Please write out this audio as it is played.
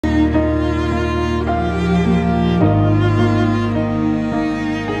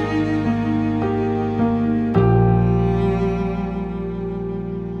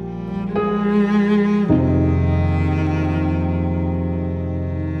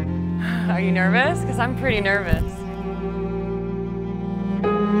Are you nervous? Because I'm pretty nervous.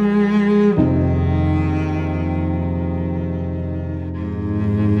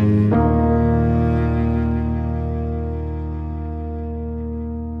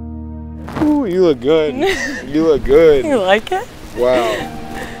 Ooh, you look good. You look good. You like it? Wow.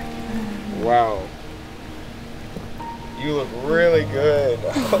 Wow. You look really good.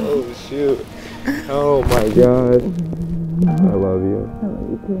 Oh, shoot. Oh, my God. I love you. I love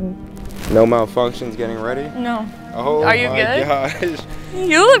you too. No malfunctions getting ready? No. Oh, are you my good? gosh.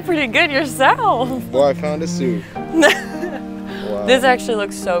 You look pretty good yourself. Boy, I found a suit. Wow. This actually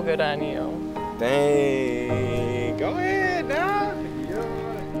looks so good on you. Dang. Go ahead now.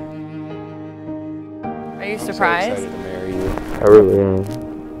 Are you I'm surprised? so excited to marry you. I really am.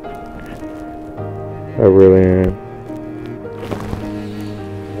 I really am.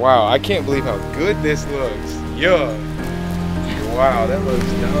 Wow, I can't believe how good this looks. Yeah. Wow, that looks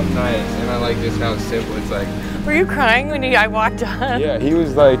dumb nice. And I like just how simple it's like. Were you crying when I walked on? Yeah, he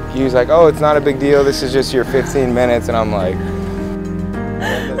was like, oh, it's not a big deal. This is just your 15 minutes. And I'm like,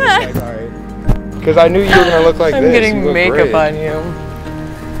 all right. Because I knew you were going to look like I'm this. getting makeup great. on you.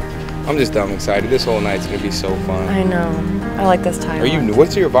 I'm just dumb excited. This whole night's going to be so fun. I know. I like this time.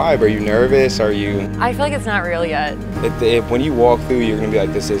 What's your vibe? Are you nervous? Are you? I feel like it's not real yet. When you walk through, you're going to be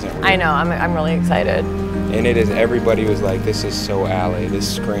like, this isn't real. I know. I'm really excited. And it is, everybody was like, this is so Allie. This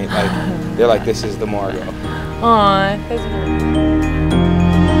screen, like, they're like, this is the Margot. Aw.